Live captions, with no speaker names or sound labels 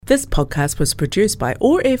This podcast was produced by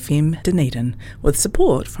OAR FM Dunedin with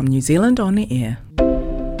support from New Zealand On Air.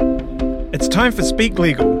 It's time for Speak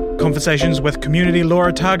Legal, conversations with Community Law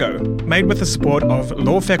Otago, made with the support of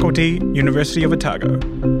Law Faculty, University of Otago.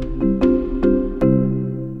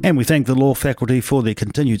 And we thank the Law Faculty for their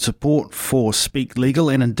continued support for Speak Legal,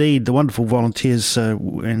 and indeed the wonderful volunteers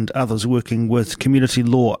and others working with Community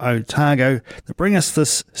Law Otago that bring us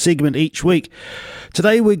this segment each week.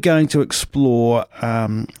 Today we're going to explore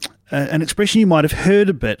an expression you might have heard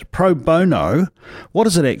a bit, pro bono. What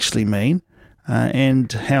does it actually mean,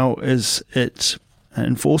 and how is it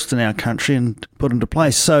enforced in our country and put into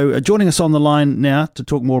place? So joining us on the line now to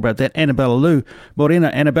talk more about that, Annabelle Alou. Morena,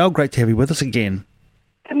 Annabelle, great to have you with us again.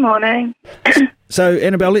 Good morning. So,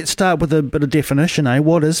 Annabelle, let's start with a bit of definition,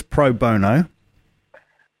 What is pro bono?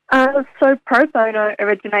 So pro bono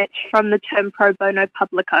originates from the term pro bono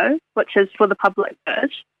publico, which is for the public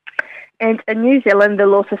good. And in New Zealand, the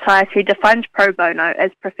Law Society defines pro bono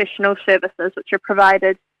as professional services which are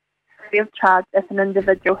provided free of charge if an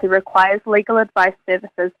individual who requires legal advice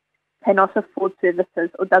services cannot afford services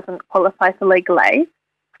or doesn't qualify for legal aid.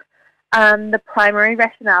 The primary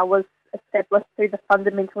rationale was established through the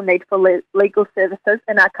fundamental need for legal services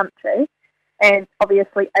in our country, and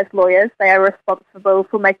obviously as lawyers they are responsible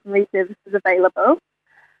for making these services available.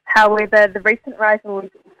 However, the recent rise in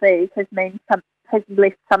legal fees has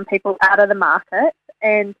left some people out of the market,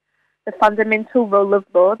 and the fundamental rule of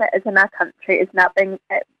law that is in our country is now being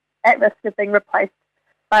at risk of being replaced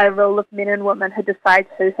by a rule of men and women who decide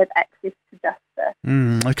who have access to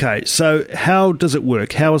justice. Okay, so how does it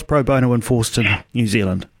work? How is pro bono enforced in New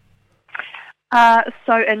Zealand?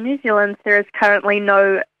 So in New Zealand, there is currently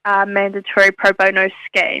no mandatory pro bono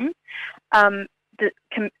scheme in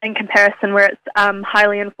comparison where it's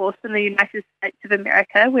highly enforced in the United States of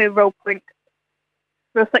America, where Rule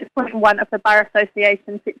 6.1 of the Bar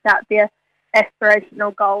Association sets out their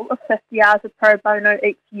aspirational goal of 50 hours of pro bono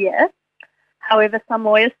each year. However, some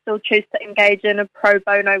lawyers still choose to engage in a pro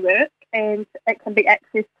bono work, and it can be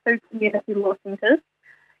accessed through community law centres,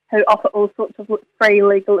 who offer all sorts of free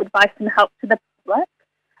legal advice and help to the public.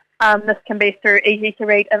 This can be through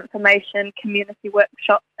easy-to-read information, community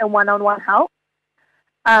workshops, and one-on-one help.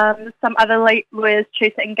 Some other lawyers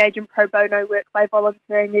choose to engage in pro bono work by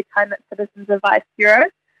volunteering their time at Citizens Advice Bureau,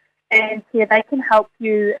 and here they can help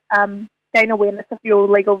you gain awareness of your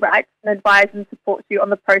legal rights and advise and support you on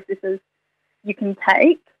the processes you can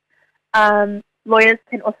take. Lawyers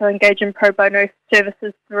can also engage in pro bono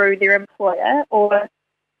services through their employer or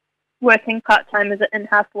working part-time as an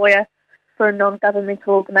in-house lawyer for a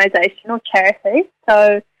non-governmental organisation or charity.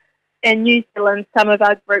 So in New Zealand, some of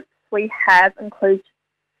our groups we have include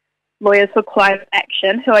Lawyers for Climate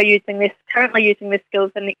Action, who are currently using their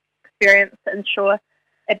skills and experience to ensure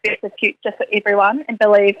a better future for everyone, and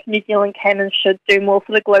believe New Zealand can and should do more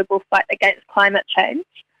for the global fight against climate change.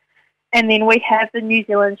 And then we have the New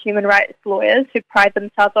Zealand Human Rights Lawyers, who pride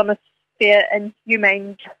themselves on a fair and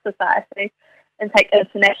humane society and take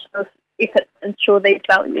international efforts to ensure these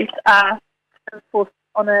values are enforced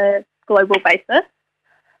on a global basis.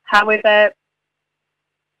 However,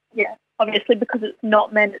 obviously because it's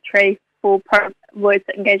not mandatory for lawyers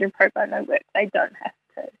to engage in pro bono work, they don't have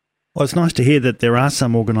to. Well, it's nice to hear that there are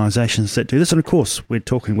some organisations that do this, and of course we're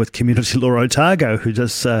talking with Community Law Otago, who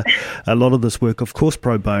does a lot of this work, of course,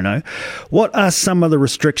 pro bono. What are some of the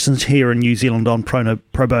restrictions here in New Zealand on pro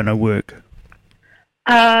bono work?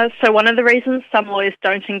 So one of the reasons some lawyers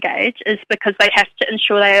don't engage is because they have to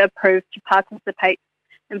ensure they are approved to participate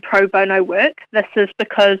in pro bono work. This is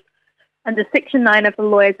because under Section 9 of the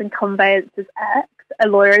Lawyers and Conveyancers Act, a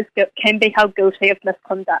lawyer can be held guilty of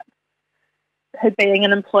misconduct, who being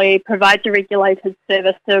an employee provides a regulated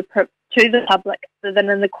service to the public other than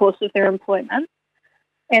in the course of their employment.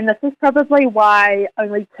 And this is probably why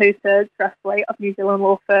only 2/3, roughly, of New Zealand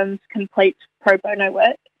law firms complete pro bono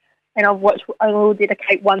work, and of which only will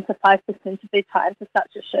dedicate 1 to 5% of their time to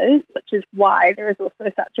such issues, which is why there is also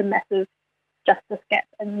such a massive justice gap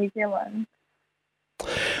in New Zealand.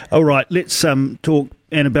 All right, let's talk,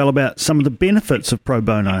 Annabelle, about some of the benefits of pro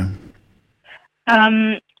bono.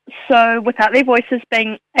 So without their voices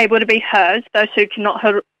being able to be heard, those who cannot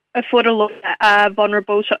afford a lawyer are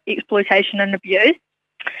vulnerable to exploitation and abuse.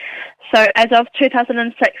 So as of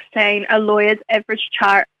 2016, a lawyer's average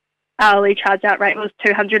hourly charge-out rate was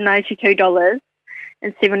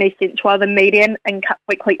 $292.70, while the median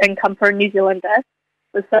weekly income for a New Zealander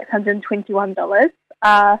was $621.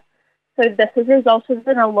 So this has resulted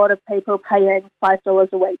in a lot of people paying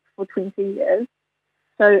 $5 a week for 20 years.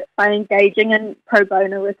 So by engaging in pro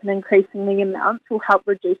bono work and increasing the amount will help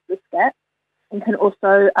reduce this gap. and can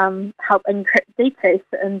also help decrease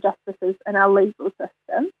injustices in our legal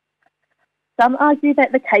system. Some argue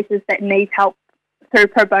that the cases that need help through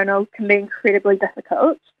pro bono can be incredibly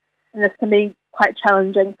difficult, and this can be quite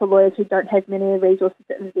challenging for lawyers who don't have many resources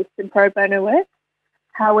to invest in pro bono work.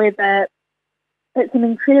 However, it's an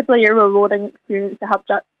incredibly rewarding experience to help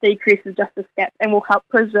decrease the justice gap and will help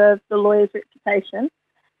preserve the lawyer's reputation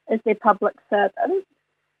as their public servant.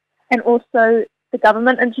 And also, the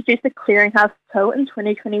government introduced a clearinghouse tool in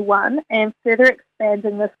 2021, and further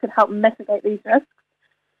expanding this could help mitigate these risks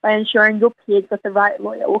by ensuring you're paired with the right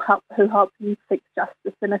lawyer who help you seek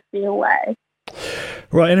justice in a fair way.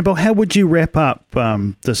 Right, Annabelle, how would you wrap up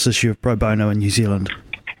this issue of pro bono in New Zealand?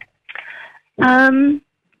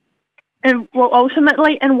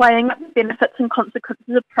 Ultimately, in weighing up the benefits and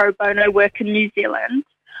consequences of pro bono work in New Zealand,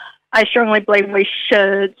 I strongly believe we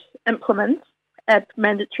should implement a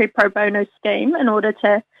mandatory pro bono scheme in order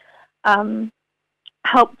to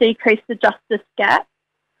help decrease the justice gap,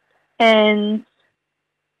 and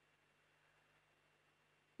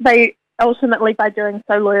ultimately, by doing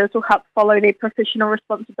so, lawyers will help follow their professional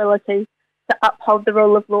responsibility to uphold the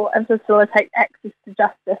rule of law and facilitate access to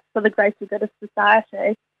justice for the greater good of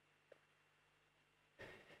society.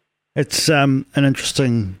 It's an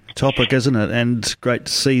interesting topic, isn't it? And great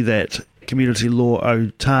to see that Community Law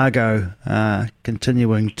Otago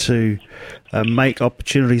continuing to make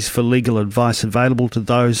opportunities for legal advice available to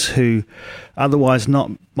those who otherwise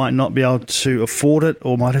might not be able to afford it,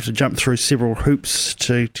 or might have to jump through several hoops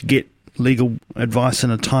to get legal advice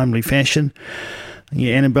in a timely fashion.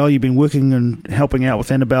 Yeah, Annabelle, you've been working and helping out with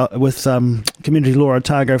Community Law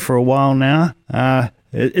Otago for a while now.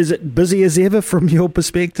 Is it busy as ever from your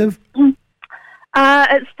perspective?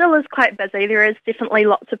 It still is quite busy. There is definitely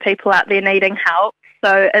lots of people out there needing help,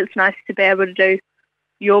 so it's nice to be able to do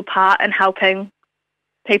your part in helping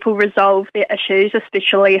people resolve their issues,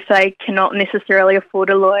 especially if they cannot necessarily afford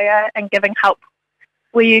a lawyer, and giving help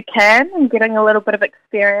where you can and getting a little bit of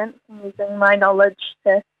experience and using my knowledge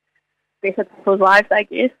to better people's lives, I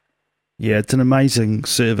guess. Yeah, it's an amazing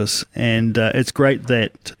service, and it's great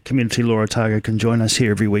that Community Law Otago can join us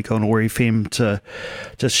here every week on OAR FM to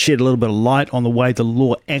just shed a little bit of light on the way the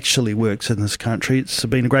law actually works in this country. It's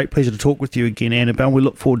been a great pleasure to talk with you again, Annabelle. We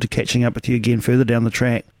look forward to catching up with you again further down the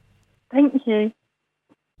track. Thank you.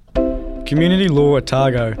 Community Law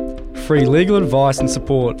Otago. Free legal advice and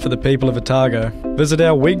support for the people of Otago. Visit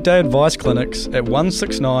our weekday advice clinics at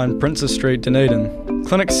 169 Princes Street, Dunedin.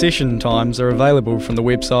 Clinic session times are available from the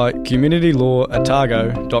website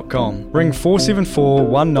communitylawotago.com. Ring 474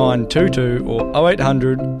 1922 or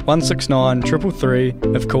 0800 169 333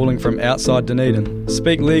 if calling from outside Dunedin.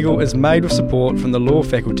 Speak Legal is made with support from the Law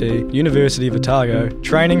Faculty, University of Otago,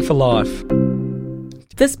 Training for Life.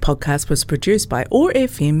 This podcast was produced by OAR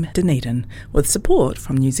FM Dunedin with support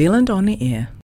from New Zealand On the Air.